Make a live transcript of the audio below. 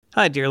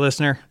Hi, dear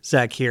listener.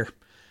 Zach here.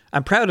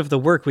 I'm proud of the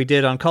work we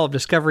did on Call of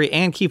Discovery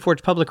and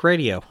Keyforge Public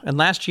Radio, and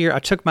last year I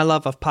took my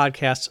love of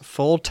podcasts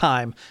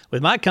full-time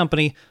with my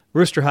company,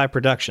 Rooster High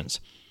Productions.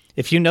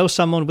 If you know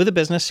someone with a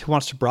business who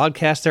wants to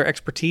broadcast their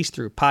expertise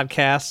through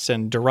podcasts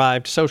and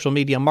derived social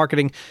media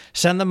marketing,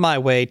 send them my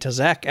way to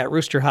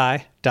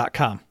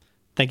zach@roosterhigh.com.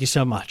 Thank you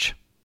so much.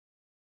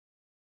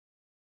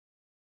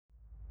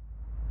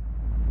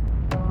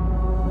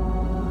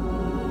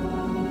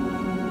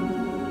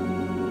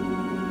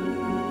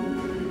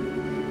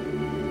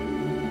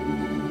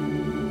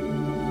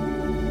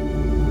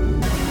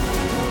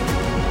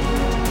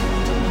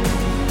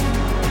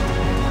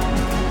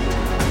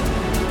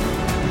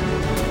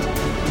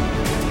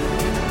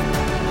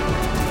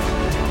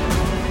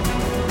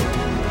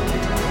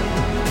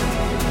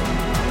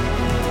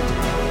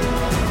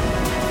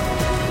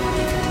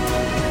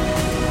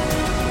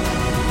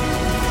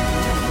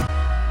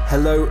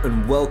 Hello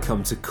and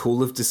welcome to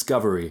Call of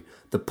Discovery,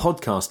 the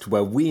podcast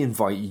where we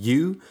invite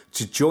you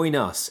to join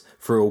us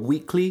for a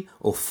weekly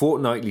or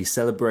fortnightly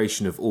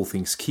celebration of all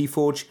things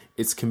Keyforge,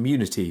 its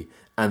community,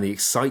 and the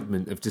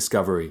excitement of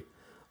discovery.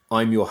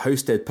 I'm your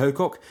host Ed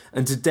Pocock,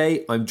 and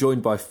today I'm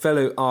joined by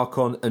fellow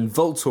Archon and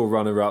Voltor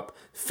runner-up,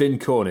 Finn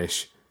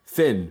Cornish.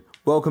 Finn,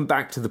 welcome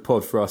back to the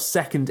pod for our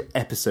second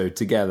episode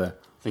together.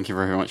 Thank you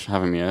very much for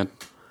having me, Ed.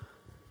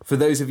 For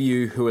those of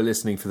you who are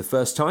listening for the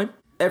first time,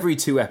 every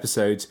 2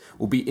 episodes,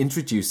 we'll be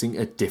introducing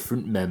a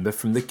different member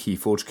from the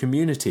Keyforge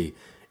community.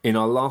 In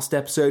our last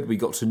episode, we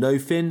got to know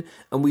Finn,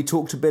 and we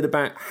talked a bit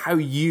about how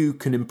you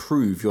can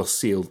improve your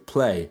sealed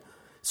play.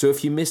 So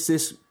if you missed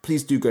this,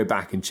 please do go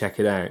back and check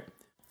it out.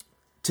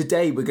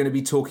 Today, we're going to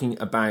be talking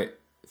about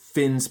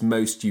Finn's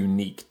most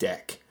unique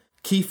deck.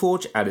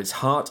 Keyforge, at its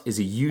heart, is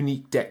a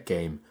unique deck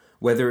game,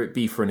 whether it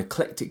be for an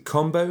eclectic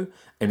combo,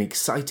 an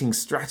exciting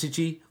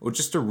strategy, or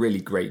just a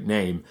really great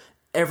name.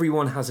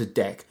 Everyone has a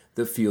deck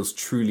that feels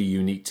truly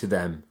unique to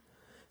them.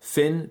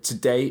 Finn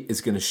today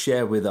is going to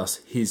share with us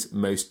his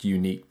most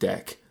unique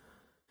deck.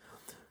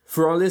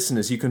 For our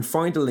listeners, you can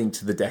find a link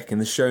to the deck in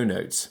the show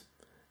notes.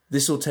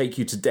 This will take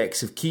you to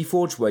Decks of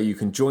Keyforge, where you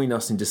can join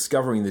us in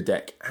discovering the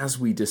deck as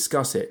we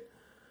discuss it.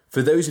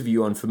 For those of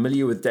you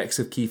unfamiliar with Decks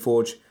of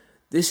Keyforge,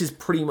 this is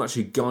pretty much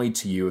a guide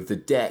to you of the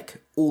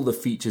deck, all the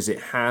features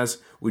it has,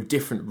 with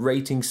different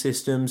rating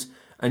systems,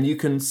 and you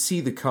can see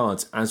the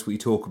cards as we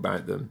talk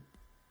about them.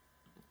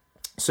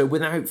 So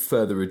without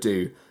further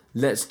ado,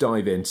 let's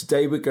dive in.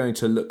 Today we're going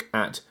to look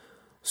at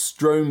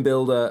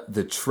Stroehmbuilder,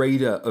 the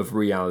Trader of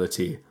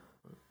Reality.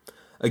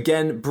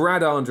 Again,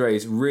 Brad Andre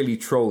is really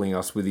trolling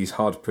us with these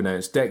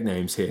hard-to-pronounce deck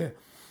names here.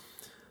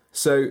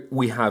 So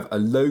we have a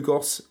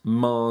Logos,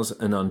 Mars,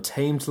 and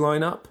Untamed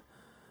lineup.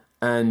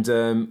 And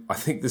I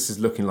think this is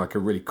looking like a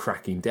really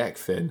cracking deck,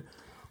 Finn.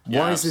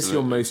 Why is this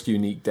your most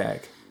unique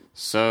deck?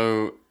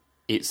 So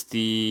it's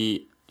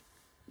the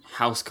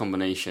house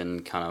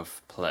combination kind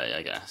of play,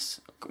 I guess.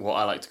 What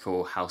I like to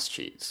call house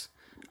cheats,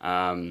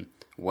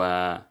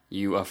 where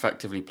you are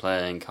effectively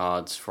playing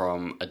cards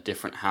from a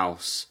different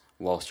house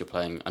whilst you're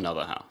playing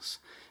another house.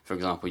 For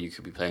example, you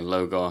could be playing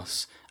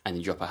Logos and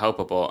you drop a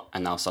Helper Bot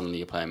and now suddenly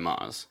you're playing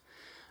Mars.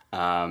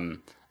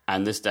 And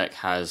this deck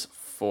has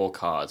 4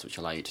 cards which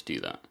allow you to do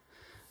that.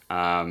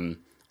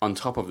 On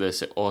top of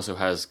this, it also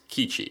has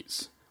key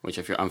cheats, which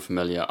if you're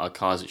unfamiliar are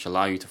cards which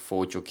allow you to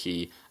forge your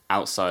key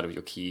outside of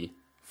your key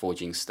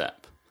forging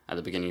step at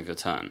the beginning of your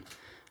turn.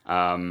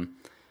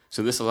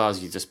 So this allows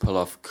you to just pull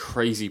off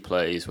crazy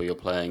plays where you're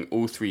playing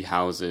all 3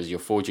 houses, you're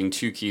forging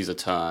 2 keys a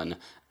turn,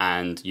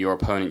 and your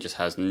opponent just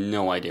has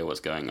no idea what's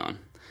going on.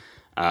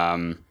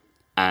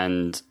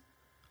 And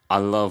I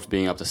love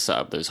being able to set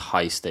up those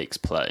high-stakes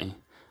play,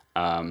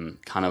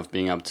 kind of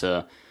being able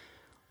to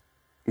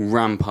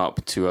ramp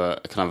up to a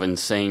kind of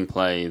insane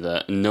play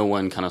that no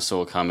one kind of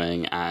saw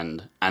coming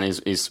and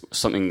is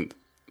something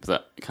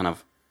that kind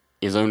of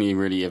is only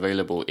really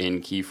available in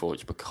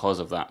Keyforge because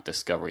of that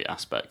discovery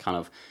aspect. Kind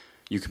of,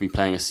 you could be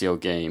playing a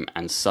sealed game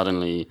and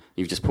suddenly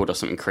you've just pulled off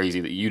something crazy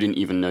that you didn't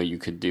even know you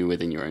could do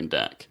within your own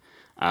deck.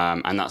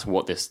 And that's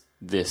what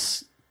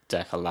this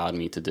deck allowed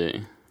me to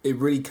do. It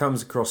really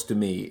comes across to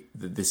me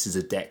that this is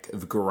a deck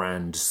of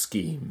grand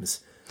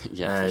schemes.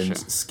 Yeah, and for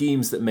sure.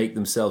 Schemes that make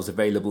themselves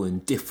available in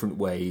different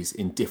ways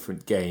in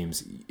different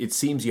games. It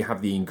seems you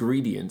have the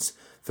ingredients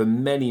for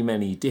many,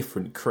 many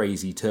different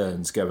crazy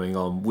turns going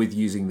on with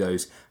using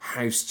those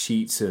house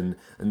cheats and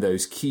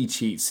those key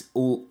cheats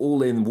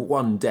all in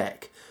one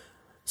deck.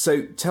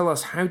 So tell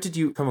us, how did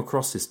you come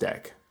across this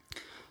deck?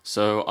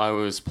 So I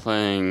was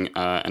playing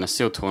in a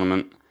sealed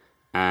tournament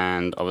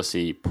and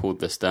obviously pulled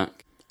this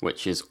deck,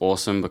 which is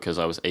awesome because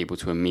I was able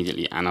to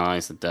immediately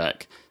analyze the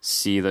deck,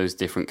 see those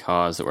different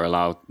cards that were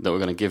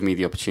going to give me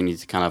the opportunity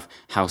to kind of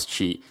house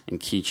cheat and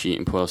key cheat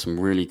and pull off some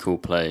really cool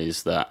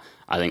plays that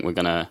I think were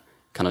going to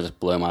kind of just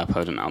blow my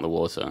opponent out of the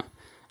water.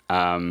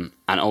 And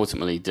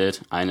ultimately did.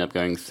 I ended up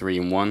going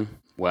 3-1,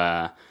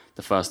 where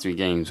the first 3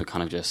 games were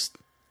kind of just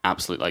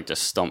absolutely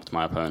just stomped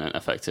my opponent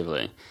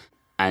effectively.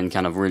 and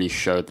kind of really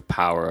showed the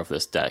power of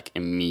this deck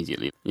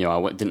immediately. You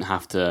know, I didn't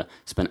have to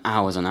spend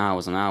hours and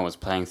hours and hours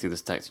playing through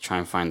this deck to try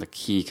and find the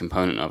key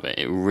component of it.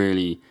 It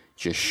really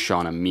just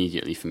shone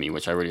immediately for me,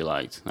 which I really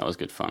liked. That was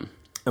good fun.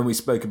 And we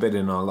spoke a bit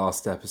in our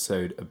last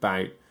episode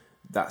about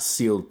that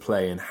sealed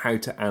play and how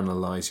to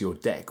analyse your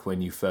deck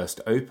when you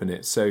first open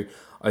it. So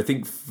I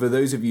think for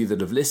those of you that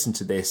have listened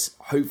to this,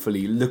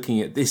 hopefully looking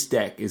at this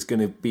deck is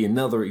going to be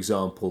another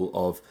example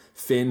of,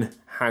 Finn,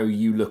 how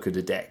you look at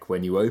a deck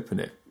when you open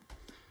it.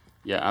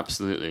 Yeah,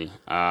 absolutely.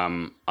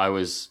 I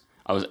was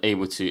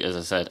able to, as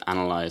I said,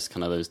 analyse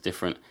kind of those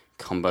different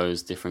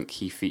combos, different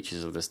key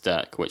features of this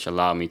deck, which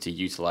allow me to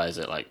utilise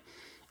it like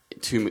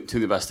to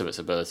the best of its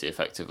ability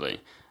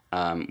effectively.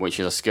 Which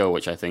is a skill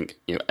which I think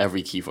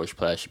every Keyforge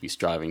player should be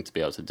striving to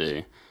be able to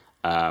do.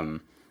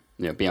 Being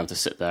able to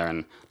sit there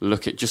and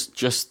look at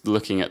just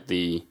looking at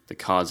the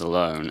cards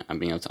alone and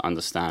being able to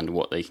understand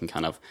what they can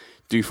kind of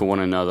do for one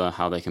another,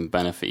 how they can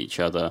benefit each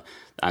other,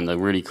 and the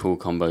really cool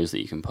combos that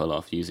you can pull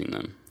off using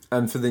them.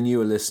 And for the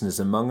newer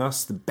listeners among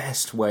us, the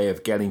best way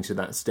of getting to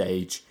that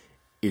stage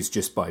is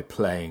just by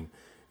playing.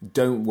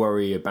 Don't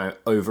worry about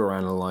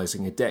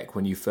over-analysing a deck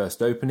when you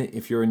first open it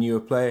if you're a newer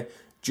player.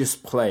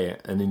 Just play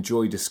it and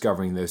enjoy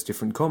discovering those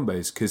different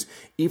combos, because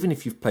even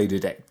if you've played a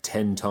deck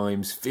 10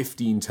 times,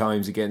 15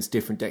 times against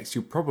different decks,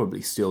 you're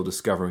probably still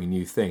discovering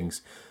new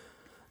things.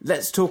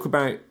 Let's talk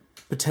about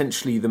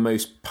potentially the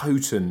most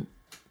potent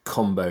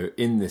combo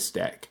in this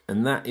deck,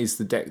 and that is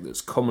the deck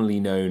that's commonly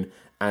known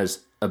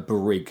as a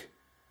brig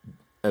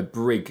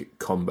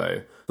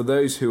combo. For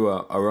those who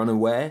are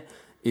unaware,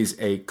 is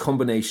a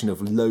combination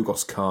of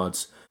Logos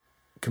cards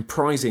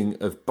comprising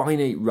of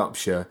Binate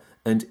Rupture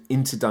and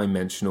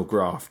Interdimensional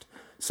Graft.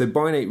 So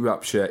Binate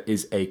Rupture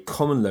is a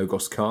common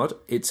Logos card.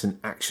 It's an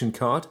action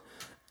card.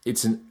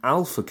 It's an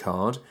alpha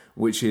card,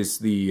 which is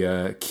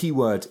the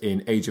keyword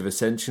in Age of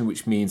Ascension,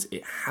 which means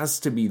it has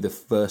to be the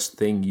first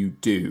thing you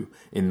do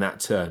in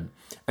that turn.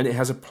 And it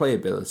has a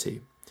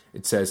playability.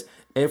 It says,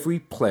 every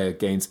player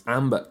gains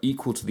amber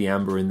equal to the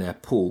amber in their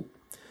pool.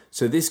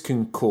 So this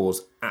can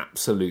cause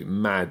absolute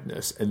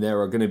madness. And there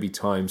are going to be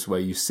times where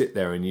you sit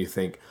there and you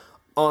think,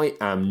 I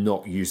am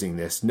not using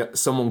this. No,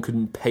 someone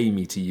couldn't pay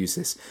me to use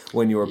this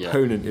when your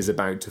opponent is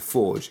about to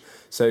forge.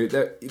 So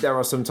there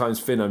are some times,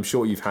 Finn, I'm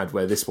sure you've had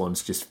where this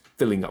one's just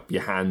filling up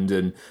your hand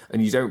and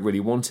you don't really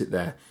want it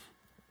there.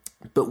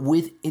 But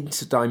with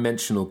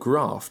Interdimensional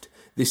Graft,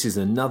 this is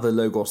another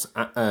Logos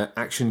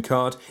action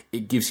card.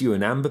 It gives you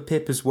an amber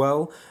pip as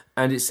well.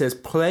 And it says,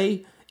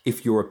 play.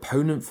 If your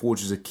opponent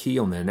forges a key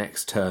on their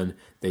next turn,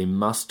 they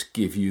must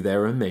give you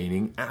their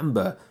remaining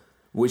amber.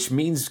 Which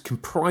means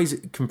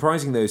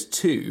comprising those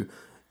two,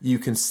 you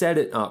can set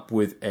it up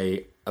with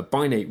a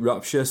Binate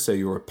Rupture, so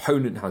your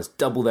opponent has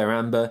double their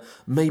amber.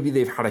 Maybe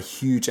they've had a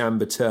huge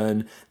amber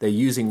turn. They're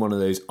using one of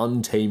those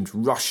Untamed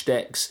Rush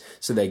decks,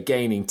 so they're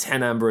gaining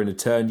 10 amber in a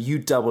turn. You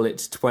double it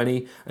to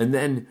 20, and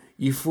then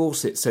you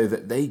force it so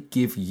that they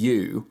give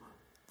you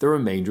the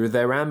remainder of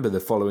their amber the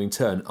following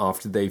turn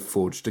after they've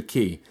forged a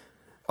key.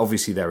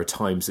 Obviously, there are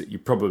times that you're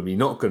probably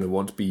not going to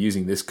want to be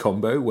using this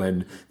combo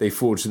when they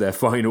forge their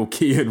final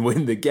key and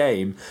win the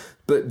game.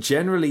 But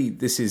generally,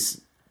 this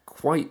is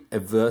quite a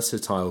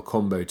versatile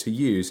combo to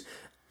use.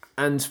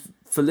 And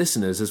for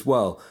listeners as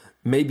well,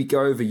 maybe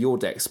go over your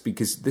decks,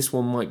 because this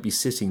one might be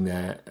sitting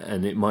there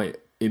and it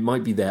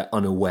might be there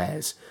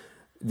unawares.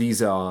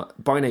 These are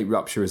Binate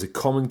Rupture is a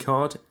common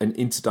card, and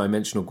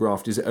Interdimensional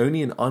Graft is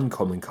only an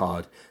uncommon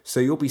card. So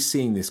you'll be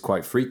seeing this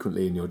quite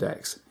frequently in your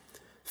decks.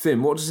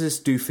 Finn, what does this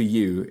do for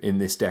you in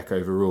this deck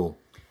overall?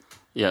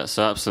 Yeah,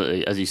 so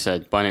absolutely. As you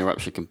said, Binary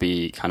Rupture can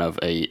be kind of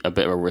a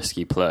bit of a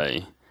risky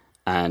play,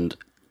 and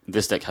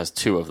this deck has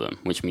two of them,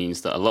 which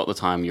means that a lot of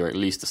the time you're at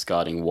least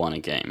discarding one a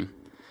game,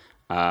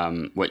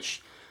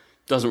 which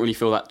doesn't really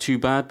feel that too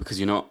bad because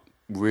you're not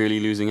really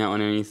losing out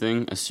on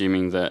anything,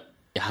 assuming that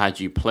had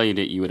you played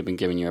it, you would have been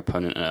giving your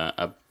opponent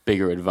a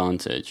bigger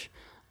advantage,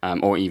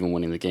 or even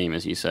winning the game,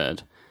 as you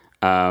said.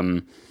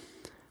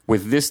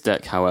 With this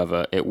deck,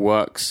 however, it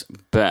works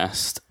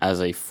best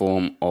as a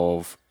form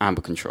of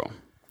amber control.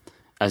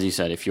 As you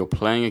said, if you're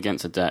playing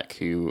against a deck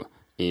who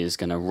is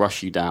going to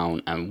rush you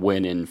down and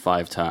win in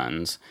 5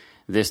 turns,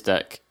 this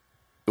deck,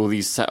 or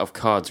these set of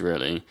cards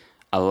really,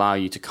 allow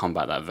you to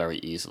combat that very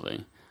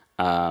easily.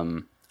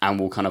 And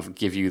will kind of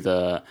give you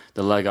the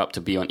leg up to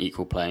be on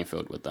equal playing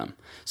field with them.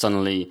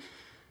 Suddenly,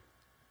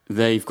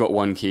 they've got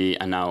one key,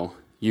 and now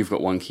you've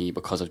got one key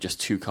because of just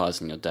 2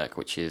 cards in your deck,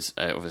 which is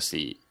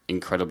obviously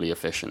incredibly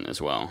efficient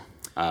as well.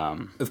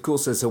 Of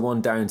course, there's a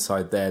one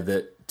downside there,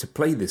 that to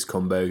play this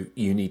combo,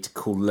 you need to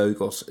call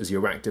Logos as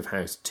your active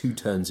house 2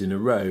 turns in a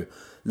row.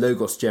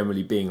 Logos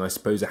generally being, I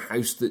suppose, a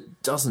house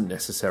that doesn't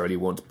necessarily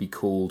want to be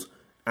called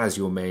as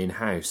your main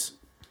house.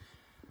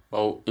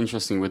 Well,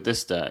 interesting, with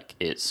this deck,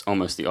 it's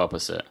almost the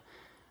opposite.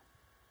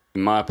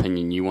 In my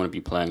opinion, you want to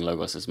be playing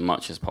Logos as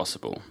much as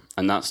possible,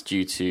 and that's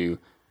due to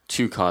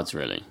 2 cards,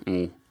 really.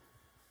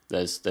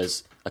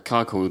 There's a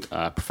card called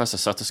Professor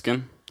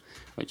Sutterskin,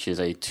 which is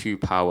a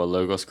 2-power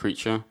Logos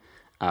creature,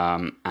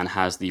 and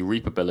has the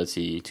Reap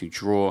ability to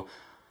draw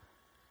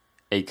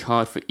a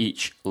card for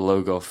each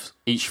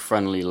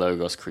friendly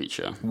Logos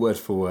creature. Word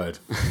for word.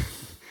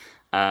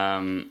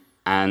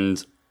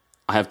 And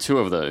I have 2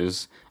 of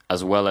those,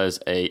 as well as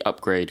a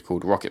upgrade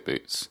called Rocket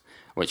Boots,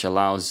 which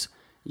allows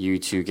you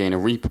to gain a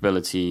reap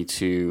ability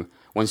to,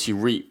 once you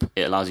reap,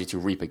 it allows you to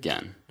reap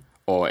again.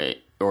 Or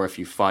if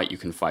you fight, you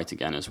can fight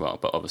again as well.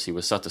 But obviously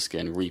with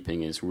Sutterskin,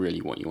 reaping is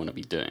really what you want to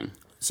be doing.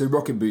 So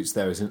Rocket Boots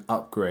there is an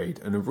upgrade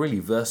and a really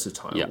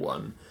versatile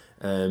one.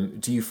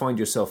 Do you find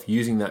yourself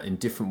using that in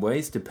different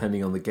ways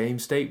depending on the game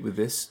state with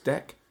this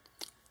deck?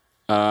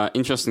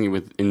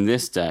 Interestingly, in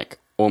this deck,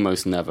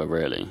 almost never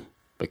really,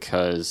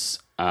 because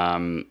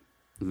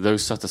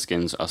those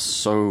Sutterskins are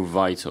so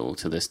vital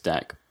to this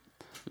deck,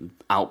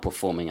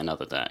 outperforming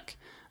another deck.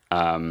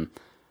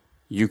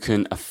 You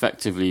can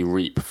effectively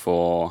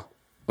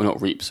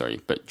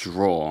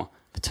draw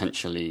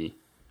potentially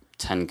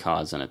 10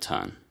 cards in a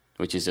turn,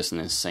 which is just an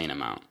insane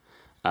amount.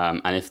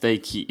 And if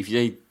they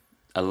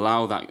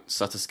allow that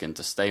Sutterskin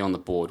to stay on the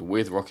board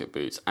with Rocket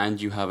Boots, and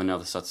you have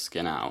another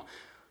Sutterskin out,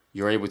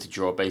 you're able to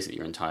draw basically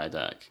your entire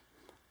deck,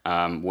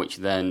 which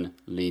then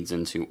leads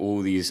into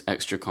all these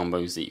extra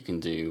combos that you can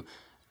do.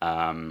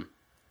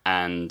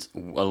 And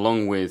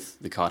along with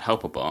the card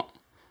Helper Bot,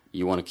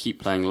 you want to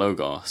keep playing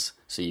Logos,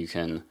 so you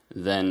can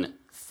then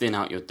thin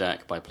out your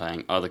deck by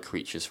playing other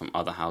creatures from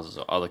other houses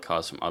or other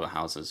cards from other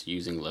houses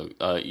using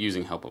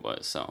Helper Bot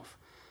itself.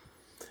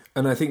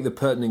 And I think the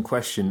pertinent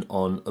question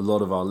on a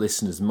lot of our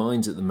listeners'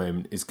 minds at the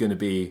moment is going to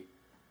be,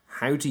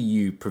 how do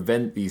you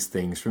prevent these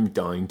things from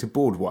dying to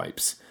board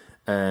wipes?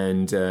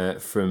 And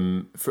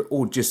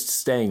or just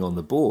staying on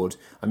the board.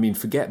 I mean,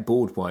 forget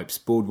board wipes.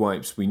 Board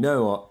wipes, we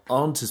know,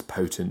 aren't as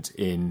potent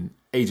in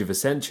Age of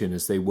Ascension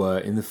as they were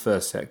in the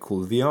first set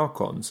called the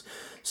Archons.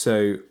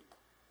 So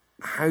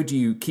how do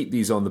you keep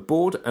these on the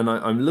board? And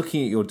I'm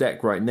looking at your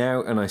deck right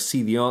now, and I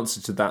see the answer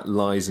to that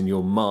lies in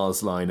your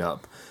Mars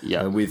lineup,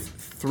 with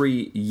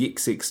 3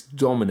 Yixix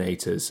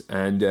Dominators.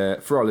 And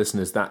for our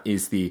listeners, that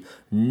is the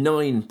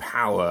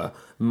 9-power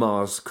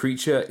Mars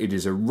creature. It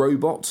is a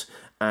robot,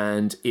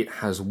 and it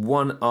has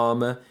 1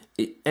 armor.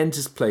 It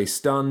enters play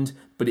stunned,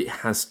 but it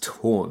has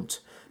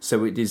Taunt.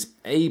 So it is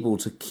able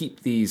to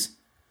keep these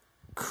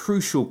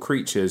crucial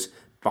creatures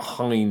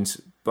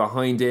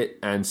behind it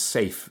and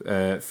safe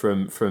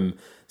from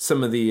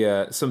some of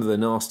the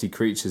nasty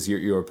creatures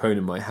your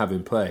opponent might have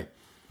in play.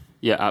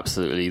 Yeah,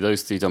 absolutely.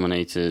 Those 3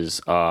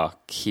 Dominators are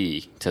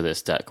key to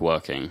this deck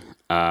working.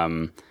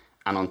 And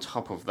on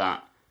top of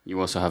that, you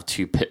also have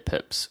 2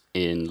 Pip-Pips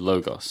in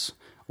Logos,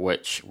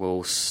 which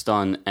will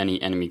stun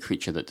any enemy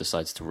creature that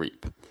decides to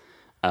reap.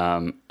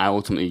 And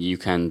ultimately, you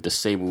can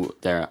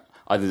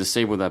either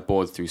disable their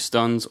board through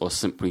stuns or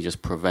simply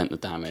just prevent the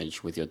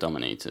damage with your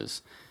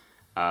Dominators.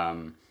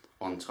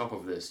 On top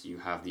of this, you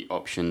have the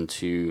option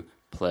to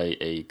play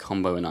a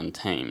combo in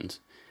Untamed,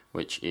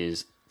 which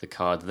is the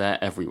card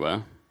They're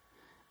Everywhere,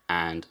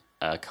 and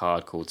a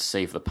card called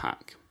Save the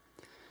Pack.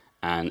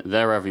 And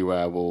They're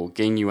Everywhere will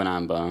gain you an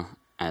Amber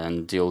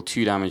and deal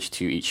 2 damage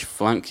to each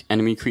flank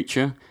enemy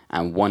creature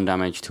and 1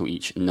 damage to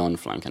each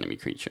non-flank enemy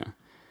creature.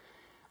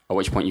 At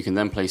which point you can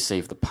then play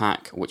Save the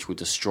Pack, which will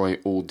destroy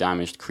all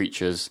damaged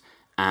creatures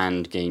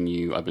and gain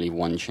you, I believe,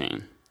 1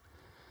 chain.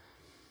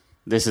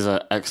 This is an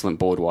excellent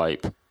board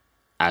wipe,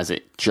 as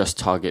it just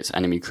targets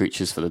enemy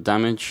creatures for the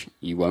damage.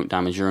 You won't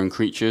damage your own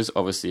creatures.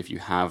 Obviously, if you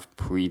have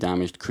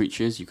pre-damaged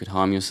creatures, you could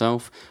harm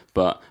yourself.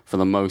 But for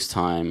the most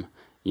time,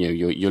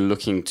 you're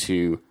looking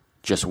to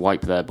just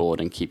wipe their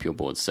board and keep your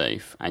board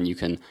safe. And you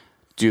can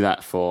do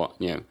that for,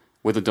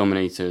 with the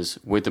Dominators,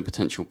 with the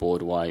potential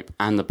board wipe,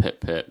 and the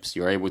Pip-Pips,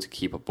 you're able to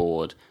keep a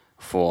board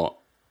for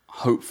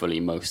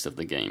hopefully most of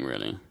the game,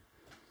 really.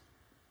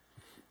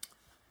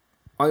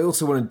 I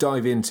also want to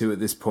dive into, at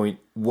this point,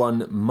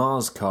 1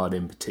 Mars card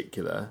in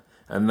particular,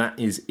 and that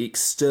is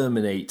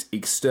Exterminate,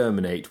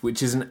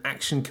 which is an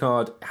action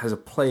card. It has a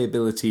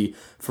playability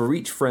for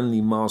each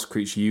friendly Mars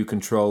creature you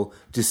control.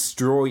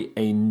 Destroy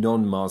a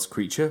non-Mars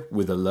creature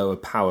with a lower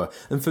power.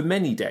 And for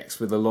many decks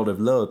with a lot of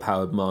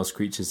lower-powered Mars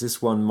creatures,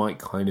 this one might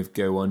kind of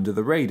go under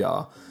the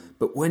radar.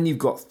 But when you've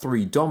got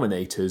 3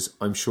 Dominators,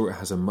 I'm sure it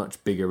has a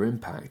much bigger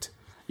impact.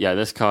 Yeah,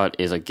 this card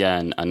is,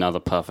 again, another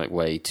perfect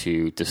way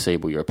to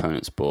disable your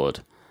opponent's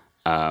board.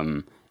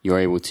 You're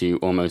able to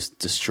almost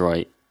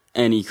destroy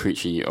any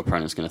creature your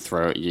opponent's going to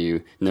throw at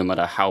you, no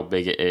matter how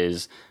big it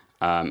is,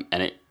 and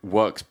it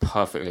works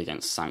perfectly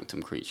against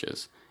Sanctum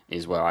creatures,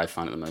 is where I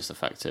find it the most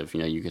effective.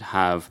 You could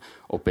have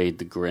Obeyed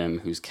the Grim,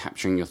 who's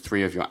capturing your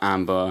 3 of your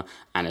Amber,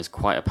 and is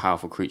quite a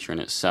powerful creature in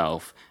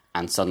itself,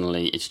 and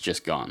suddenly it's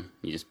just gone.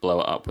 You just blow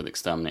it up with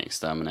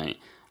Exterminate,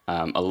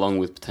 along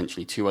with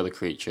potentially 2 other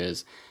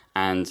creatures,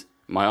 and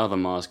my other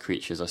Mars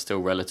creatures are still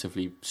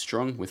relatively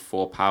strong with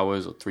 4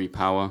 powers or 3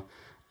 power.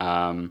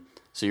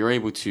 So you're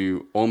able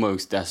to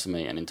almost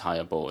decimate an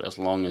entire board as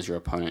long as your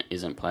opponent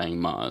isn't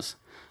playing Mars,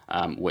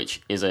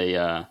 which is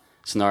a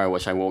scenario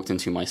which I walked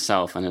into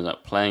myself and ended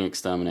up playing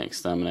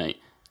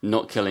Exterminate,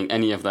 not killing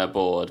any of their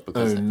board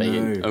because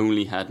they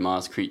only had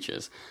Mars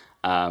creatures,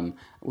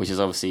 which is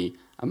obviously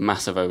a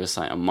massive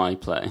oversight on my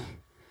play.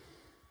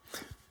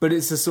 But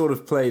it's the sort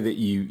of play that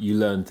you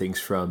learn things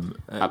from.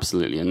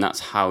 Absolutely, and that's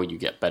how you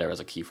get better as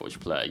a Keyforge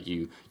player.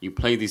 You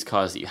play these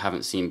cards that you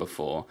haven't seen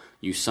before,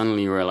 you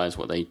suddenly realize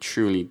what they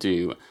truly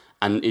do,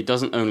 and it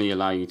doesn't only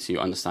allow you to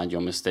understand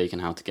your mistake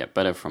and how to get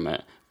better from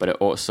it, but it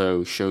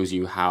also shows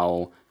you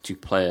how to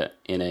play it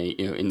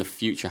in the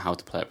future, how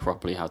to play it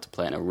properly, how to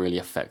play it in a really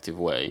effective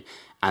way.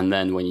 And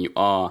then when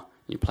you're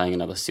playing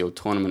another sealed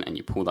tournament and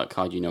you pull that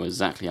card, you know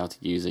exactly how to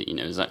use it, you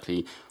know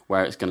exactly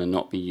where it's going to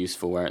not be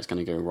useful, where it's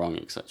going to go wrong,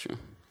 etc.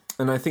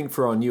 And I think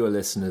for our newer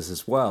listeners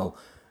as well,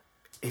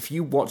 if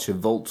you watch a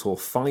Vault Tour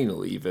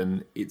final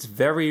even, it's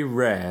very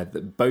rare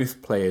that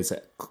both players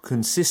are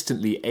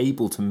consistently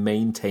able to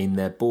maintain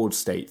their board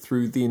state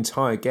through the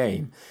entire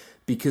game.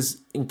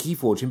 Because in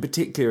Keyforge, in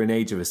particular in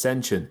Age of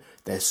Ascension,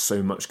 there's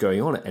so much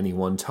going on at any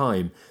one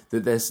time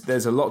that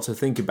there's a lot to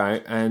think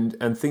about,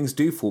 and things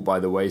do fall by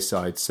the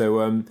wayside.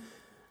 So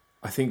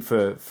I think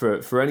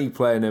for any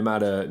player, no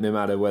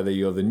matter whether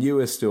you're the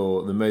newest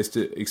or the most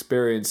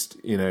experienced,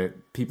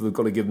 people have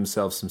got to give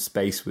themselves some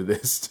space with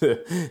this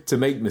to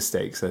make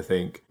mistakes, I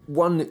think.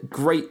 One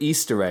great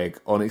Easter egg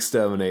on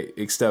Exterminate,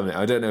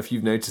 I don't know if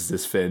you've noticed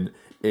this, Finn,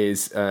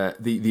 is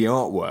the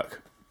artwork.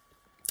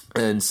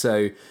 And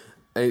so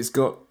it's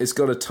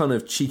got a ton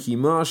of cheeky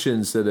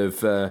Martians that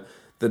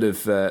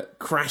have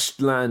crash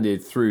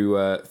landed through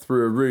a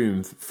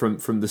room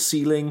from the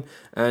ceiling,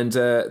 and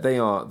they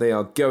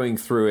are going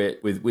through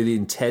it with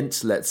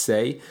intent. Let's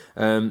say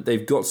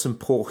they've got some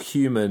poor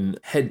human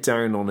head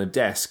down on a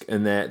desk,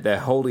 and they're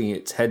holding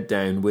its head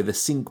down with a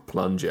sink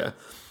plunger.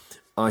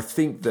 I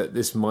think that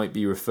this might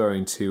be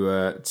referring to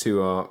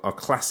our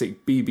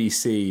classic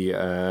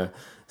BBC.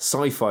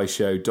 Sci-fi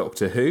show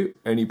Doctor Who.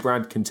 Only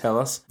Brad can tell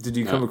us. Did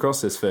you come across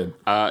this, Finn?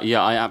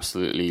 Yeah, I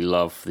absolutely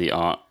love the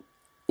art,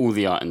 all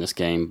the art in this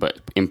game, but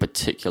in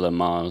particular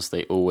Mars.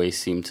 They always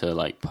seem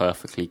to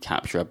perfectly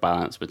capture a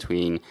balance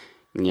between,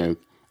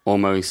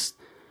 almost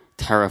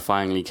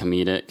terrifyingly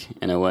comedic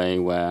in a way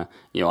where,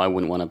 I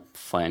wouldn't want to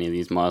fight any of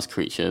these Mars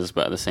creatures,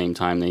 but at the same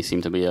time they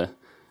seem to be a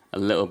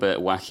little bit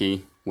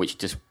wacky, which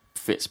just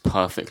fits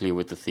perfectly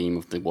with the theme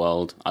of the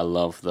world. I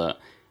love that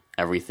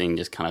everything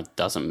just kind of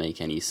doesn't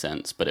make any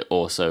sense, but it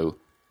also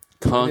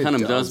kind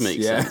of does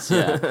make sense.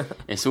 Yeah,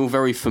 it's all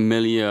very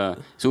familiar.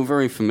 It's all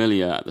very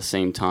familiar at the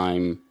same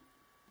time,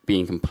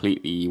 being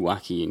completely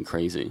wacky and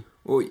crazy.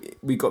 Well,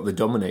 we got the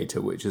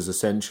Dominator, which is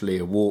essentially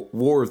a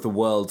War of the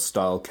World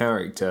style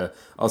character.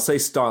 I'll say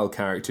style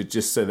character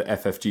just so that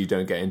FFG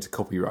don't get into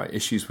copyright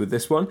issues with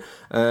this one.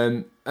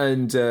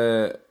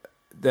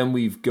 Then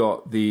we've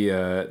got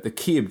the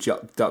Key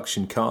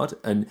Abduction card,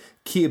 and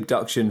Key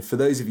Abduction, for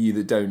those of you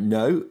that don't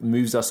know,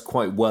 moves us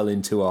quite well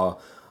into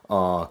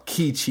our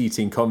key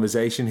cheating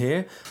conversation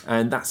here,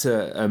 and that's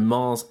a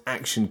Mars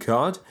action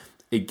card.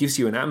 It gives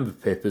you an Amber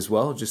Pip as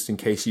well, just in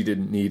case you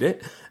didn't need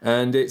it,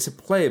 and it's a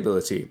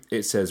playability.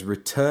 It says,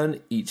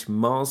 return each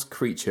Mars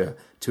creature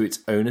to its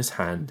owner's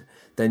hand.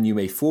 Then you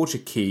may forge a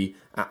key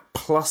at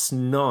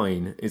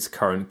 +9 its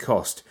current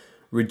cost,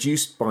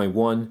 reduced by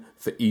 1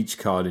 for each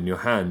card in your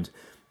hand.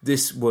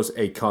 This was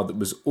a card that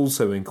was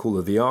also in Call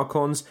of the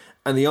Archons,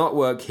 and the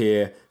artwork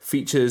here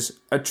features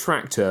a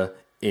tractor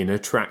in a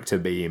tractor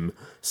beam.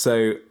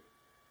 So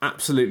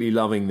absolutely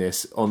loving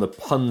this on the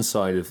pun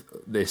side of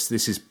this.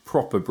 This is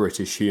proper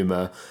British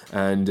humour,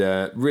 and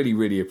really,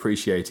 really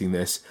appreciating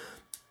this.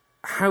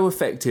 How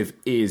effective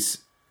is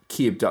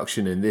Key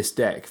Abduction in this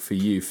deck for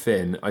you,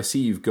 Finn? I see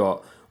you've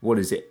got,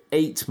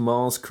 8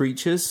 Mars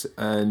creatures,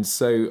 and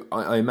so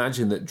I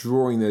imagine that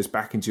drawing those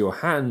back into your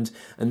hand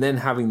and then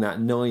having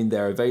that 9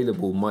 there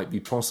available might be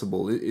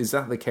possible. Is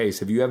that the case?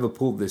 Have you ever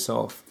pulled this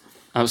off?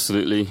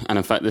 Absolutely, and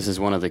in fact this is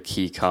one of the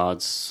key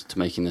cards to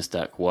making this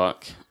deck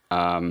work.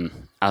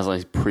 As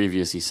I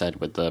previously said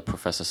with the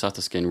Professor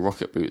Sutterskin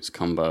Rocket Boots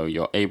combo,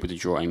 you're able to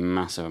draw a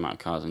massive amount of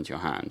cards into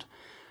your hand.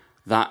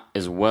 That,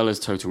 as well as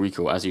Total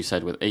Recall, as you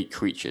said, with 8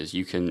 creatures,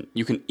 you can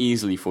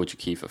easily forge a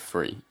key for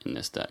free in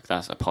this deck.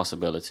 That's a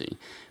possibility.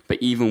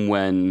 But even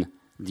when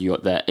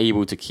they're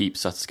able to keep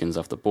Sutterskins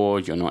off the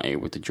board, you're not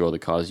able to draw the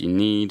cards you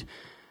need.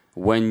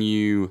 When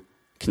you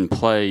can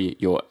when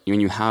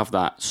you have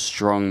that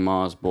strong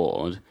Mars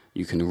board,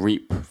 you can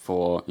reap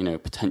for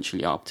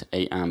potentially up to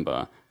 8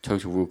 amber.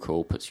 Total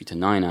Recall puts you to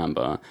 9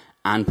 amber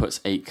and puts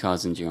 8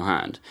 cards into your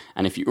hand.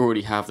 And if you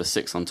already have the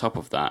 6 on top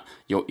of that,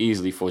 you're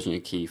easily forging a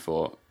key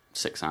for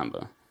 6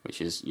 amber,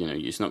 which is,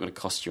 it's not going to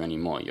cost you any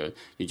more. You're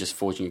just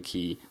forging a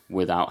key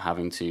without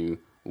having to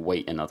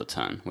wait another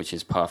turn, which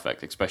is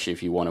perfect, especially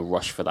if you want to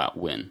rush for that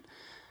win.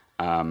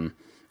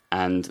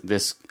 And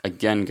this,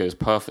 again, goes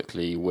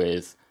perfectly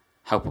with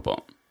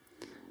Helperbot.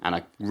 And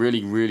a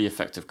really, really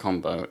effective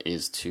combo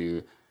is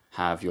to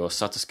have your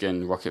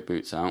Sutterskin Rocket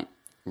Boots out,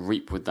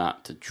 reap with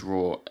that to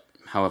draw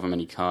however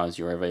many cards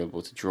you're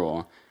available to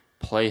draw,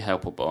 play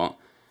Helperbot,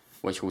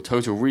 which will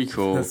Total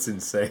Recall. That's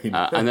insane.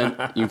 And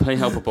then you play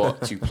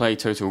Helperbot to play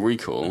Total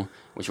Recall,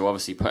 which will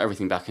obviously put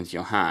everything back into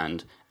your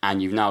hand,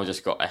 and you've now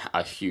just got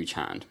a huge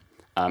hand.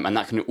 And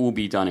that can all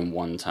be done in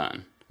one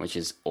turn, which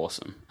is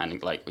awesome, and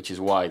which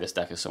is why this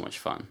deck is so much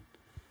fun.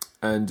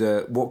 And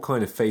what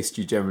kind of face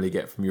do you generally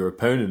get from your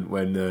opponent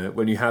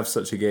when you have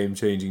such a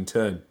game-changing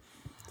turn?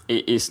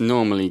 It's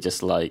normally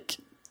just like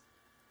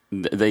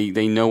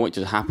they know what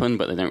just happened,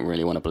 but they don't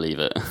really want to believe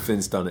it.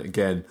 Finn's done it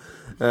again.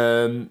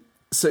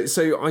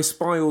 So I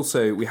spy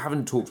also, we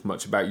haven't talked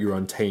much about your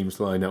Untamed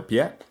lineup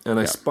yet, and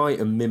I spy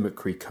a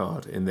Mimicry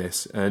card in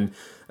this. And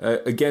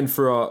again,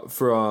 for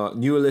our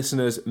newer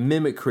listeners,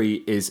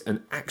 Mimicry is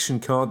an action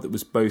card that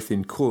was both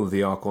in Call of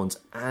the Archons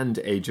and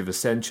Age of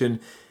Ascension.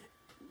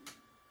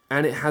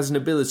 And it has an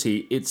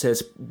ability, it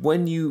says,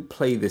 when you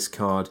play this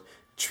card,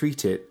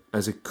 treat it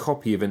as a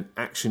copy of an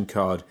action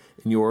card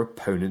in your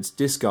opponent's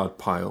discard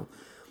pile.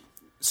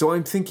 So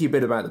I'm thinking a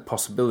bit about the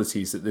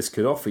possibilities that this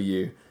could offer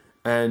you.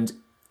 And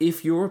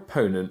if your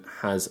opponent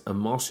has a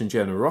Martian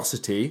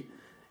Generosity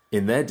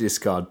in their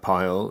discard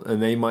pile, and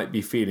they might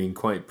be feeling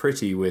quite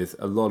pretty with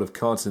a lot of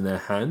cards in their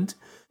hand,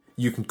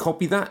 you can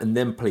copy that and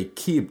then play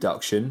Key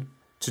Abduction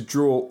to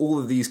draw all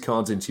of these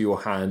cards into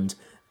your hand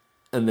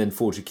and then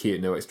forge a key at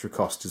no extra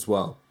cost as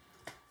well.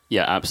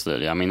 Yeah,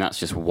 absolutely. I mean, that's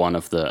just one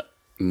of the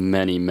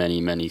many,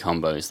 many, many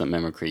combos that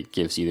Mimicry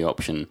gives you the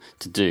option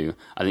to do.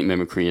 I think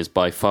Mimicry is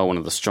by far one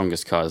of the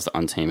strongest cards that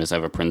Untamed has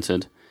ever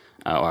printed,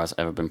 or has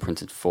ever been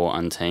printed for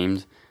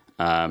Untamed,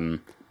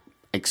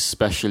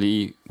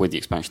 especially with the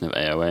expansion of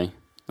AOA,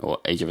 or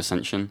Age of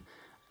Ascension,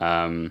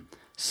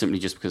 simply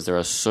just because there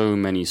are so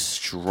many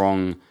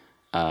strong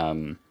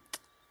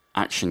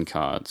action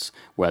cards,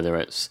 whether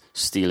it's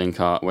stealing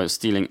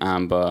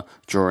amber,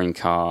 drawing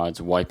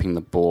cards, wiping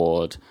the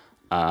board,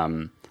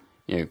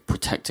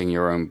 protecting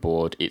your own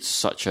board. It's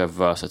such a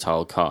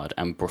versatile card.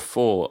 And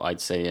before, I'd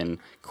say in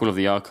Call of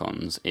the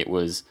Archons, it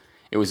was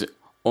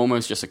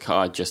almost just a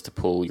card just to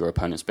pull your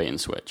opponent's bait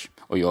and switch,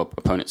 or your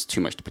opponent's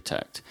too much to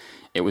protect.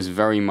 It was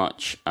very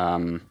much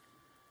a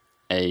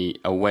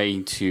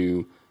way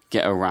to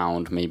get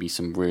around maybe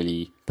some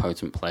really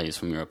potent plays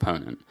from your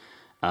opponent.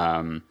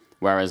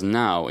 Whereas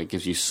now it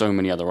gives you so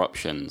many other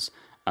options.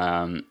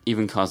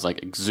 Even cards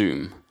like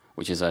Exhume,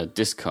 which is a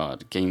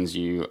discard, gains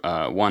you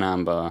 1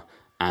 amber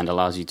and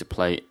allows you to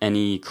play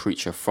any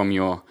creature from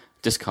your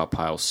discard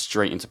pile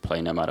straight into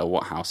play, no matter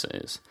what house it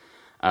is,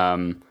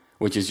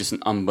 which is just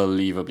an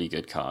unbelievably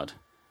good card.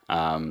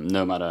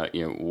 No matter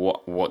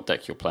what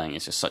deck you're playing,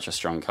 it's just such a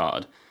strong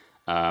card.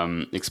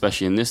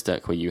 Especially in this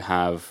deck where you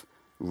have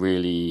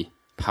really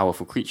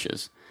powerful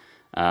creatures.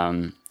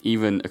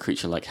 Even a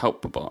creature like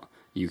Helperbot,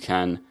 you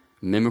can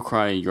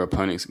Mimicry your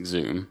opponent's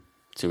Exhume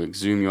to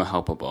exhume your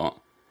Helperbot,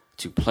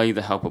 to play the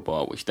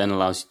Helperbot, which then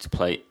allows you to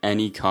play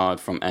any card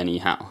from any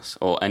house,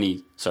 or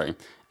any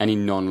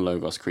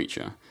non-Logos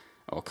creature,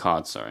 or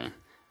card,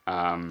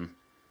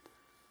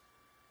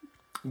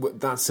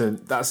 That's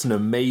an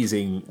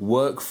amazing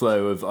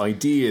workflow of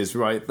ideas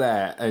right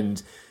there,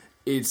 and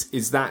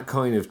it's that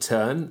kind of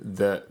turn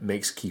that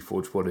makes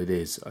Keyforge what it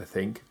is, I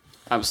think.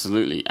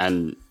 Absolutely,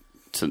 and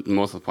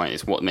more to the point,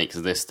 it's what makes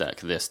this deck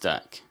this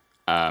deck.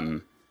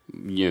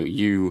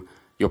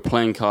 You're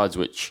playing cards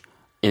which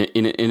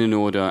in an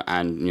order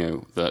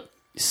and that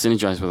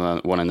synergize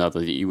with one another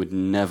that you would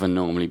never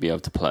normally be able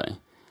to play.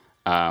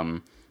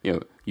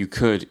 You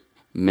could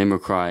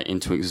Mimicry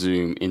into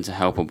Exhume, into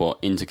Helperbot,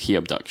 into Key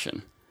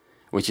Abduction,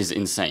 which is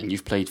insane.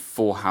 You've played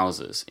 4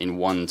 houses in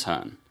one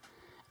turn,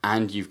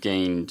 and you've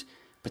gained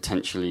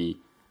potentially,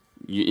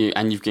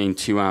 you've gained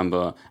 2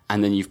 amber,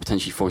 and then you've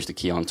potentially forged a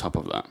key on top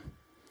of that.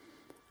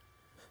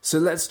 So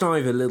let's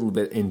dive a little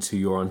bit into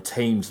your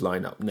Untamed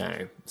lineup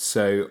now.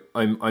 So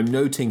I'm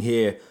noting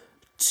here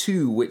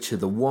 2 Witch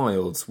of the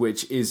Wilds,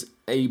 which is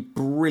a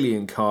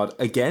brilliant card.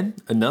 Again,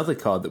 another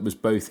card that was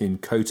both in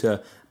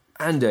Kota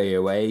and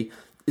AOA.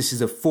 This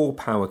is a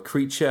 4-power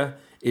creature.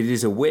 It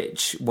is a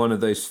witch, one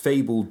of those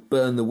fabled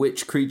Burn the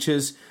Witch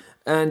creatures,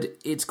 and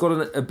it's got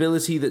an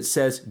ability that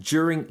says,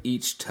 during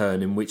each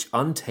turn in which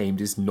Untamed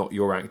is not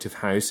your active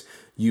house,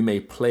 you may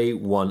play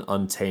 1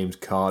 Untamed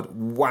card.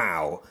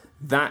 Wow!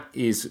 That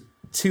is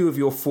 2 of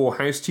your 4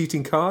 house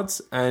cheating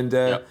cards, and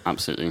yep,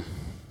 absolutely.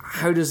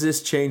 How does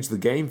this change the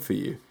game for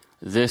you?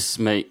 This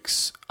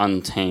makes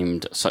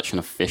Untamed such an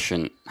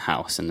efficient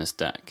house in this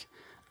deck.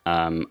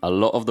 A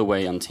lot of the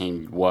way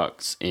Untamed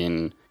works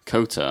in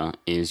Kota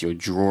is you're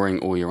drawing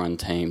all your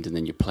Untamed and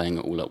then you're playing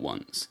it all at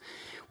once.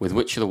 With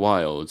Witch of the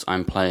Wilds,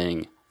 I'm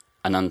playing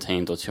an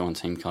Untamed or 2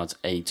 Untamed cards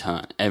a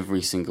turn,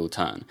 every single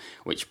turn,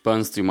 which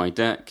burns through my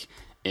deck.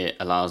 It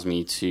allows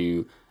me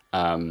to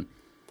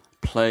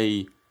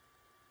play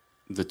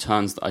the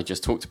turns that I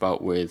just talked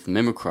about with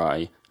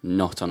Mimicry,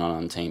 not on an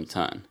Untamed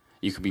turn.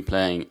 You could be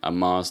playing a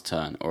Mars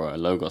turn or a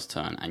Logos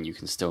turn, and you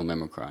can still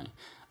Mimicry.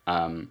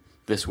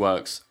 This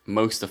works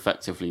most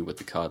effectively with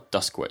the card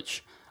Dusk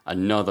Witch,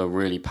 another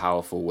really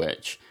powerful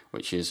witch,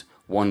 which is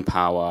 1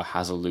 power,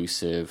 has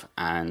elusive,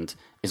 and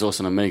is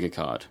also an Omega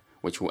card,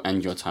 which will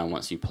end your turn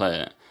once you play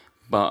it.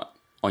 But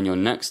on your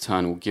next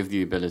turn, will give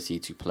the ability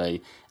to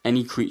play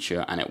any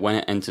creature, and when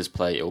it enters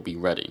play, it will be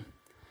ready.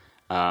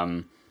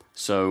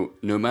 So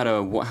no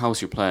matter what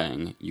house you're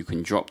playing, you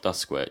can drop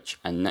Dusk Witch,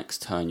 and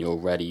next turn you're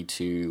ready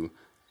to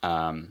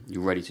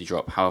you're ready to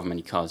drop however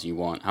many cards you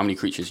want, how many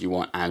creatures you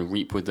want, and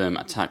reap with them,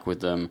 attack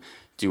with them,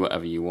 do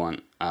whatever you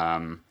want.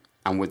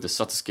 And with the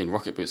Sutterskin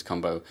Rocket Boots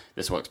combo,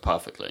 this works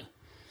perfectly.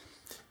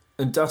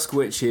 And Dusk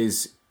Witch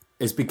has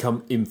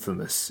become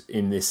infamous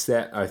in this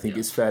set. I think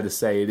it's fair to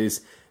say it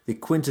is the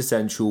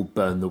quintessential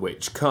Burn the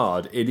Witch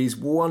card. It is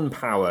 1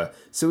 power,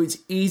 so it's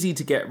easy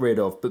to get rid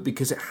of, but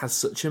because it has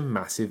such a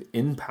massive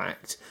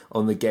impact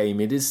on the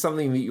game, it is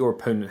something that your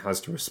opponent has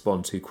to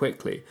respond to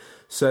quickly.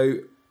 So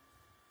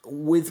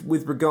with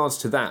regards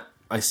to that,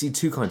 I see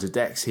 2 kinds of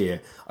decks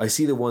here. I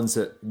see the ones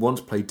that want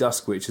to play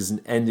Dusk Witch as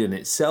an end in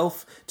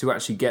itself to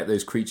actually get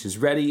those creatures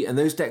ready, and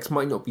those decks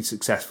might not be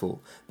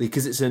successful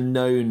because it's a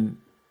known...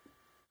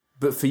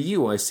 But for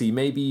you, I see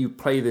maybe you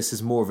play this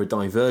as more of a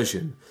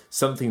diversion,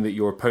 something that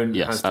your opponent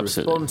has to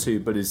respond to,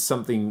 but is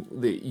something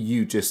that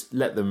you just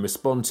let them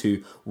respond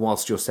to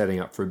whilst you're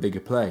setting up for a bigger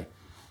play.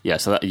 Yeah,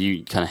 so that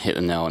you kind of hit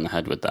the nail on the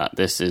head with that.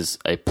 This is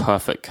a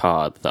perfect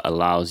card that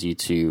allows you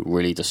to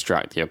really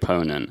distract the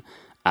opponent.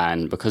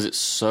 And because it's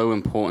so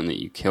important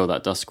that you kill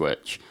that Dusk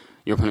Witch,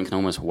 your opponent can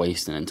almost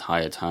waste an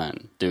entire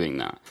turn doing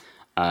that.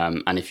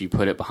 And if you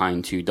put it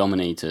behind 2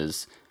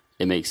 Dominators,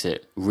 it makes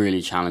it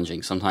really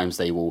challenging. Sometimes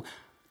they will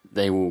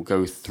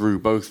go through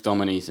both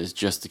Dominators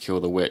just to kill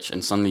the Witch,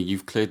 and suddenly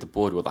you've cleared the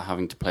board without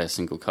having to play a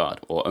single card,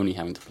 or only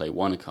having to play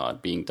 1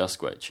 card, being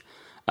Dusk Witch.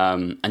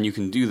 And you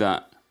can do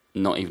that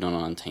not even on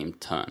an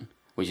untamed turn,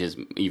 which is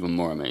even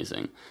more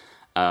amazing.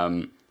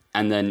 And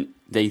then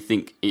they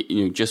think,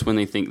 just when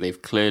they think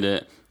they've cleared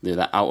it,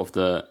 they're out of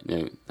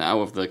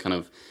the kind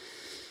of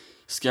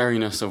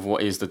scariness of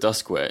what is the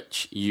Dusk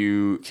Witch,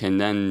 you can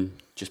then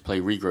just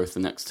play Regrowth the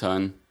next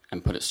turn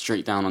and put it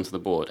straight down onto the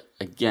board.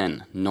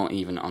 Again, not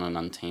even on an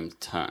untamed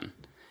turn,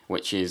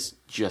 which is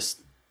just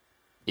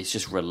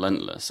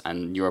relentless.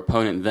 And your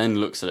opponent then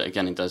looks at it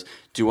again and does,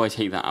 do I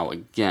take that out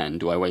again?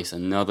 Do I waste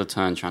another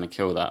turn trying to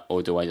kill that,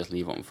 or do I just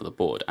leave it on for the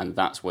board? And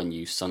that's when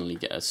you suddenly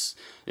get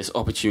this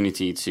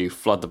opportunity to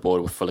flood the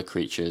board with full of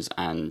creatures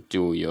and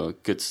do all your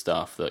good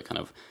stuff that kind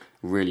of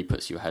really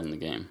puts you ahead in the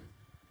game.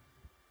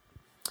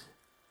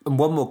 And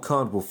one more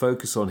card we'll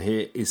focus on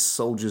here is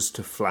Soldiers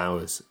to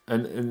Flowers.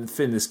 And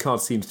Finn, this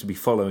card seems to be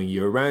following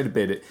you around a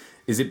bit.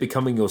 Is it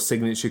becoming your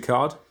signature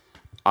card?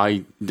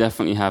 I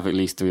definitely have at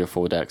least 3 or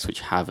 4 decks which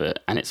have it,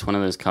 and it's one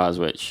of those cards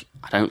which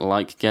I don't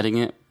like getting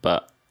it,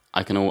 but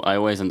I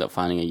always end up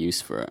finding a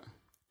use for it.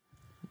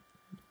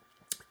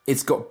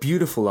 It's got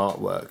beautiful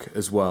artwork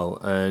as well,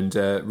 and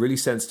really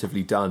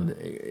sensitively done.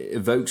 It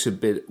evokes a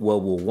bit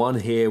World War One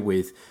here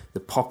with the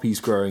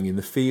poppies growing in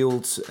the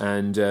fields,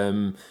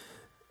 and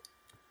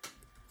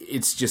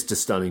it's just a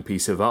stunning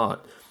piece of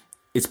art.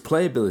 Its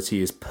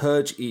playability is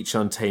purge each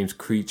untamed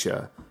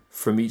creature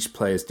from each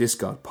player's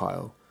discard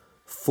pile.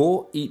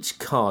 For each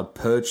card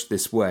purged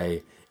this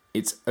way,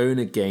 its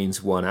owner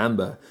gains 1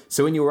 amber.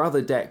 So in your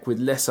other deck with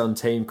less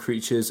untamed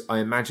creatures, I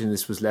imagine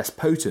this was less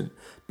potent.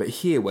 But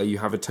here, where you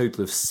have a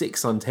total of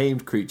 6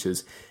 untamed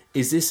creatures,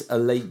 is this a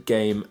late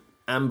game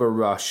amber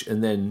rush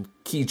and then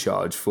key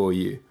charge for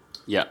you?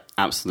 Yeah,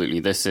 absolutely.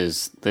 This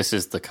is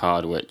the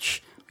card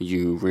which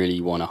you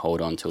really want to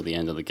hold on till the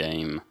end of the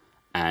game,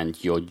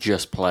 and you're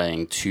just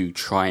playing to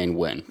try and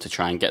win, to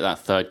try and get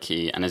that 3rd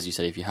key. And as you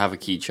said, if you have a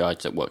key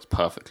charge, that works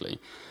perfectly.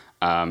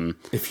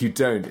 If you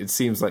don't, it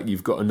seems like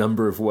you've got a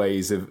number of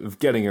ways of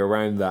getting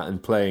around that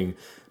and playing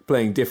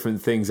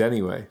different things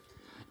anyway.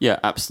 Yeah,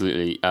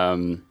 absolutely.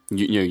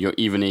 You're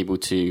even able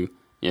to,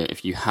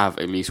 if you have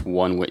at least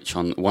one Witch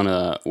of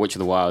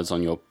the Wilds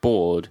on your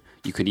board,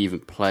 you could even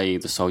play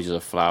the Soldiers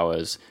of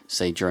Flowers,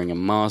 say during a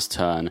Mars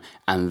turn,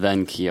 and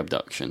then key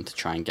Abduction to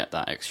try and get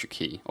that extra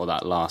key, or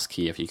that last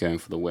key if you're going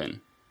for the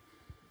win.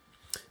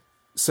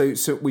 So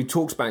we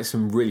talked about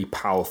some really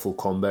powerful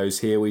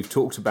combos here. We've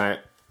talked about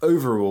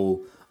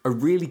overall a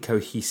really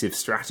cohesive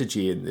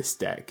strategy in this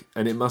deck,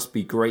 and it must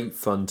be great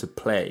fun to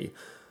play.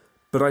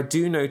 But I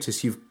do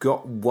notice you've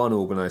got 1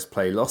 organised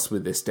play lost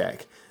with this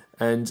deck.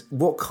 And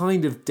what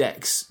kind of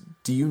decks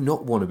do you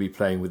not want to be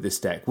playing with this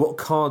deck? What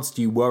cards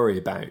do you worry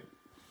about?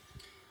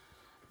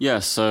 Yeah,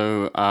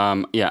 so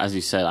as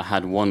you said, I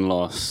had 1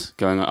 loss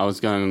going. I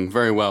was going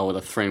very well with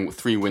a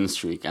 3 win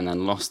streak, and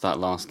then lost that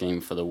last game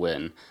for the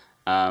win.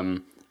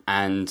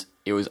 And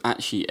it was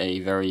actually a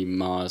very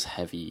Mars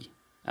heavy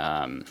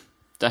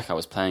deck I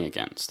was playing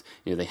against.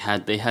 They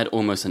had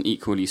almost an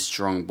equally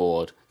strong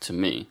board to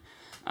me,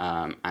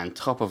 and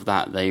top of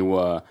that, they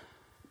were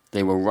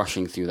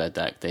rushing through their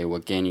deck. They were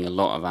gaining a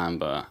lot of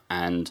amber,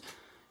 and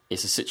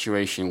it's a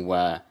situation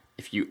where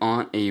if you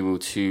aren't able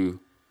to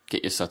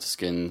get your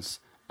Sutterskins,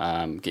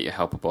 get your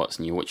Helper Bots,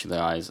 and your Witch of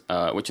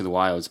the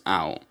Wilds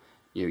out,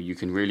 you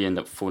can really end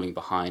up falling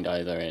behind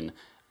either in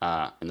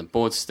the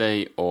board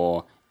state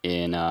or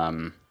in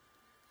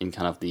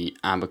kind of the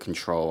amber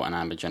control and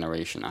amber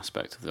generation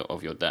aspect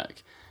of your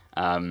deck.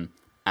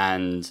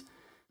 And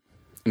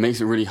it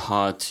makes it really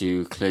hard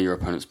to clear your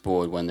opponent's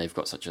board when they've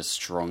got such a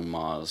strong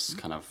Mars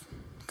kind of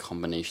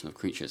combination of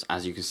creatures,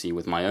 as you can see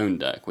with my own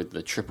deck, with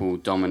the triple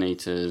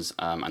Dominators,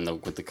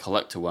 and with the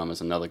Collector Worm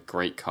as another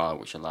great card,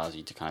 which allows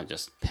you to kind of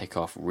just pick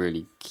off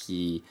really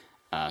key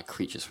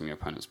creatures from your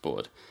opponent's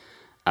board.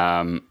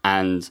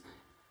 And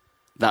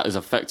that is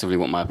effectively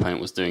what my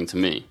opponent was doing to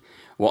me.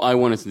 What I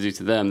wanted to do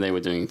to them, they were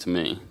doing to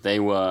me. They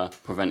were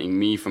preventing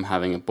me from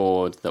having a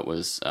board that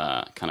was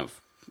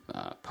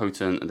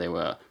potent. They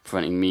were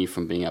preventing me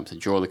from being able to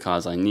draw the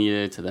cards I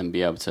needed to then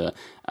be able to,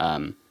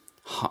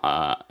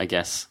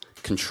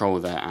 control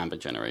their amber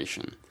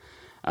generation.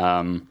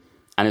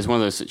 And it's one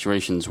of those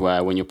situations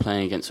where when you're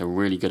playing against a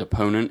really good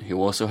opponent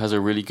who also has a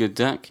really good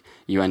deck,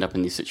 you end up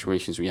in these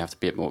situations where you have to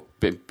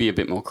be a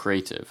bit more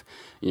creative.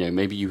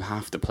 Maybe you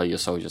have to play your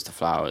soldiers to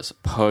flowers,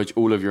 purge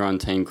all of your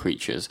untamed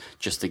creatures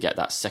just to get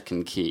that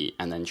second key,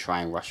 and then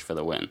try and rush for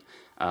the win.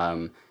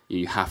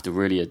 You have to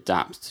really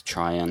adapt to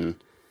try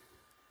and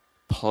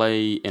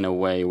play in a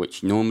way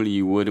which normally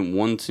you wouldn't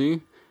want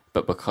to,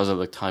 but because of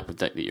the type of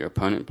deck that your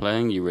opponent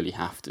playing, you really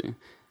have to.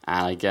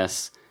 And I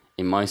guess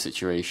in my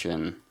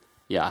situation,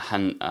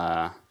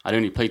 I'd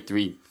only played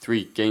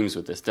three games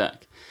with this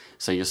deck,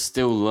 so you're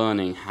still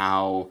learning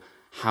how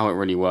it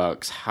really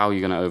works, how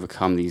you're going to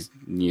overcome these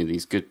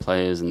good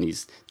players and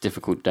these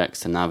difficult decks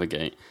to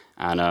navigate,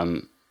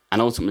 and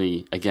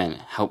ultimately, again,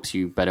 helps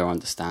you better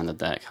understand the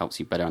deck, helps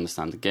you better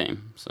understand the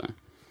game. So,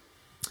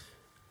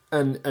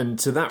 and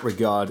to that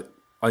regard,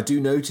 I do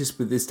notice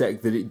with this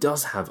deck that it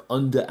does have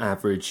under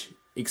average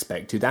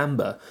expected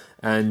amber,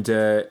 and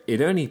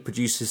it only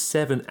produces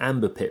 7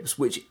 amber pips,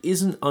 which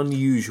isn't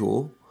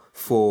unusual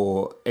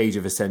for Age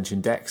of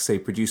Ascension decks. They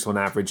produce on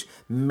average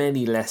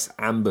many less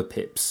amber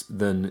pips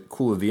than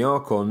Call of the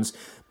Archons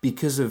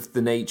because of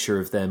the nature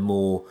of their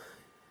more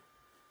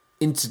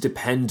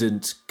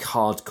interdependent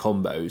card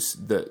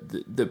combos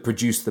that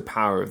produce the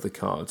power of the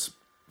cards.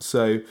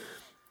 So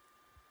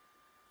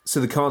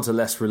the cards are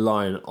less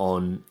reliant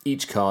on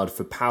each card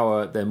for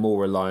power, they're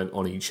more reliant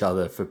on each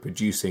other for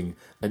producing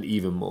an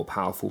even more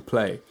powerful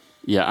play.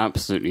 Yeah,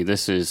 absolutely.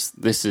 This is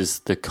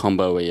the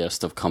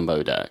comboiest of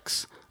combo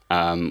decks,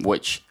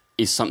 which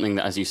is something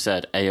that, as you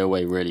said,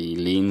 AOA really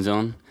leans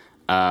on.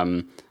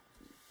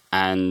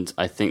 And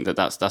I think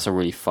that's a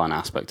really fun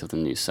aspect of the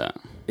new set.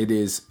 It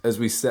is, as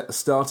we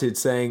started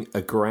saying,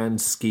 a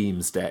grand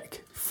schemes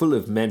deck, full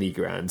of many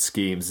grand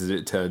schemes, as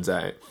it turns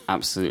out.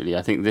 Absolutely.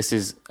 I think this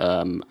is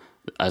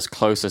as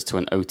close as to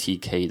an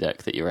OTK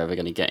deck that you're ever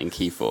going to get in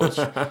Keyforge.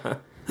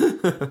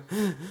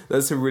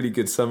 That's a really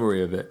good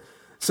summary of it.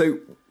 So,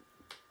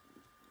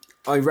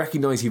 I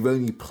recognise you've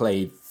only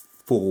played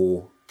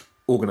 4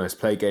 organised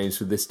play games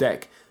with this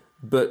deck,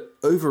 but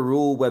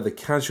overall, whether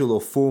casual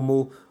or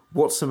formal,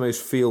 what's the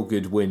most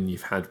feel-good win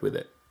you've had with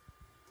it?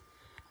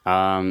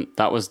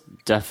 That was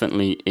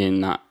definitely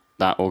in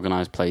that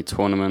organised play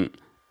tournament,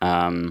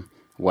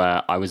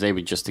 where I was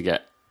able just to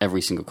get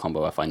every single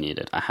combo if I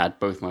needed. I had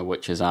both my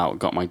witches out,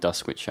 got my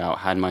Dusk Witch out,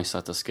 had my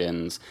Sutter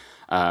Skins,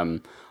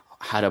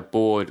 had a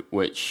board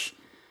which,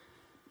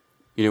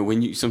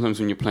 when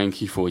you're playing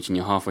Keyforge and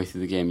you're halfway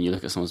through the game, and you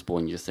look at someone's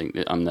board and you just think,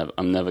 I'm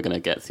never going to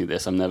get through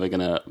this. I'm never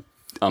going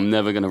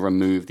to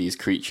remove these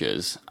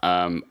creatures.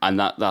 And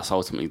that's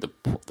ultimately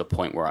the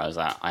point where I was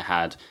at. I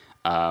had,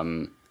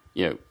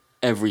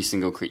 every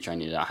single creature I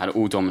needed. I had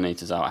all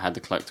Dominators out. I had the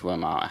Collector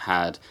Worm out. I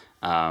had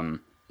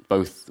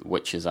both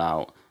Witches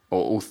out,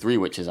 or all 3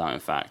 Witches out,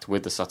 in fact,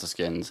 with the Sutter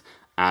Skins.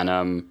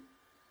 And,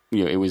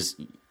 it was,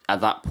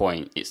 at that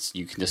point,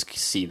 you can just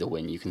see the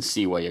win. You can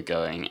see where you're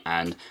going.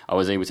 And I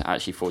was able to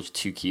actually forge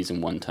 2 keys in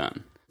one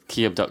turn.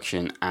 Key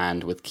Abduction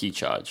and with Key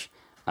Charge.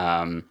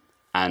 And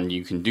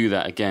you can do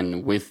that,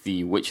 again, with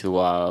the Witch of the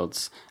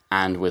Wilds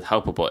and with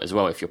Helperbot as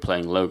well if you're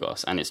playing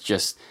Logos. And it's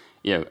just,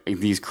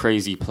 these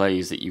crazy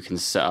plays that you can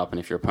set up, and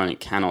if your opponent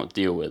cannot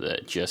deal with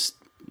it, just,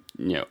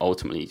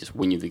 ultimately just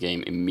win you the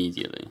game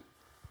immediately.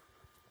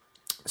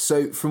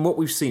 So, from what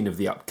we've seen of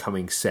the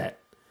upcoming set,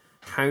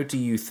 how do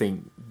you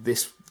think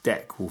this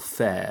deck will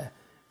fare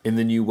in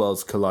the New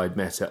Worlds Collide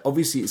meta?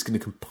 Obviously, it's going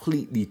to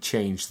completely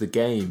change the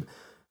game.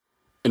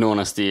 In all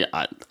honesty,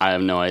 I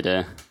have no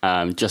idea.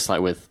 Just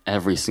like with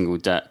every single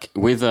deck,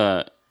 with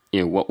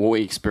what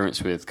we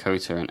experienced with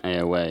Kota and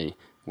AOA,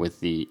 with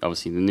the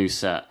new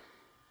set,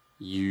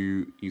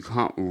 you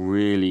can't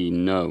really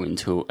know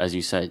until, as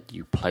you said,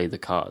 you play the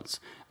cards.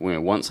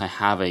 Once I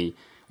have a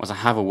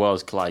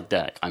Worlds Collide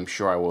deck, I'm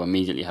sure I will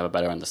immediately have a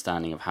better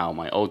understanding of how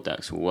my old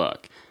decks will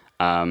work.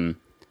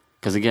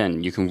 Because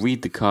again, you can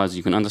read the cards,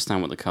 you can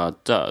understand what the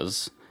card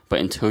does, but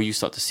until you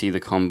start to see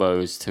the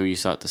combos, till you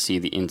start to see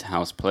the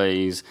inter-house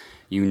plays,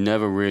 you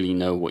never really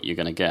know what you're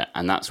going to get.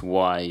 And that's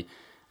why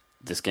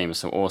this game is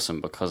so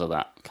awesome, because of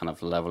that kind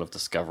of level of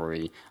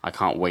discovery. I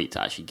can't wait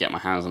to actually get my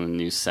hands on the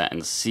new set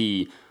and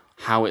see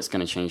how it's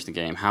going to change the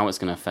game, how it's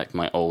going to affect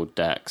my old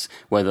decks,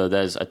 whether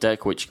there's a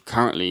deck which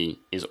currently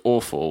is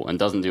awful and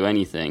doesn't do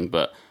anything,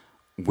 but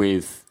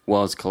with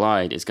Worlds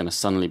Collide, it's going to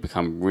suddenly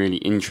become really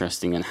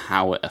interesting in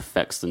how it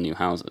affects the new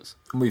houses.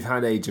 We've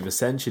had Age of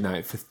Ascension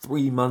out for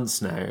 3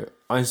 months now.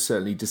 I'm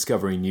certainly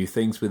discovering new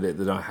things with it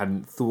that I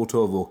hadn't thought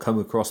of or come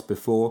across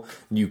before,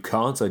 new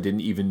cards I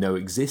didn't even know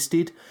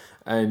existed,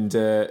 and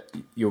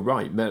you're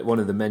right, one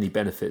of the many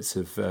benefits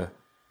of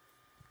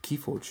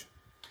Keyforge.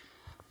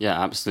 Yeah,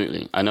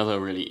 absolutely. Another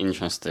really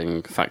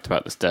interesting fact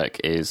about this deck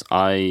is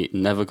I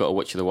never got a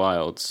Witch of the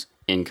Wilds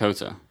in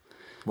Kota.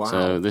 Wow.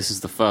 So this is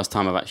the first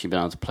time I've actually been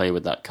able to play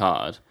with that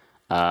card,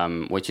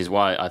 which is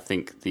why I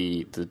think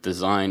the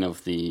design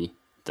of the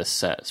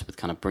sets, with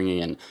kind of bringing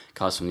in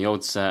cards from the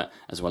old set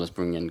as well as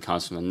bringing in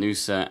cards from the new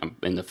set, and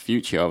in the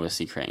future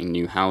obviously creating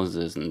new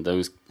houses and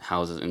those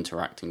houses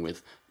interacting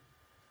with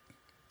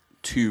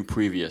 2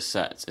 previous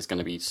sets, is going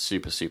to be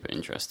super, super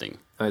interesting.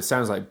 It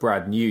sounds like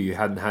Brad knew you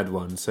hadn't had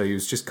one, so he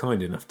was just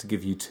kind enough to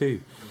give you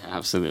 2. Yeah,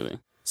 absolutely.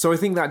 So I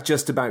think that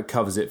just about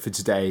covers it for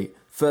today.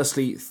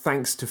 Firstly,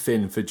 thanks to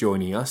Finn for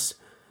joining us.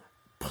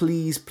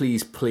 Please,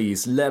 please,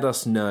 please let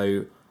us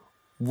know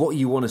what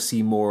you want to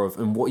see more of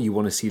and what you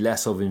want to see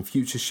less of in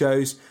future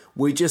shows.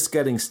 We're just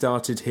getting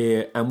started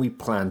here and we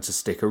plan to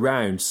stick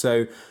around.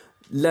 So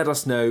let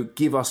us know,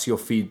 give us your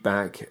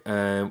feedback.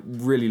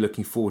 Really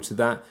looking forward to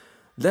that.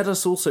 Let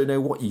us also know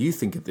what you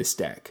think of this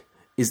deck.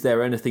 Is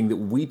there anything that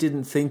we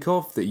didn't think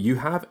of that you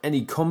have?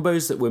 Any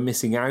combos that we're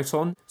missing out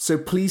on? So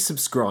please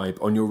subscribe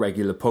on your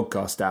regular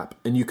podcast app,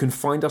 and you can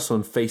find us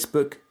on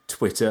Facebook,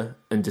 Twitter,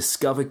 and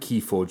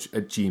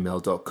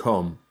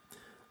discoverkeyforge@gmail.com.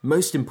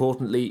 Most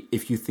importantly,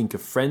 if you think a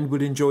friend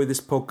would enjoy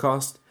this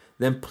podcast,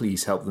 then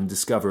please help them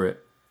discover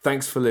it.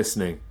 Thanks for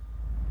listening.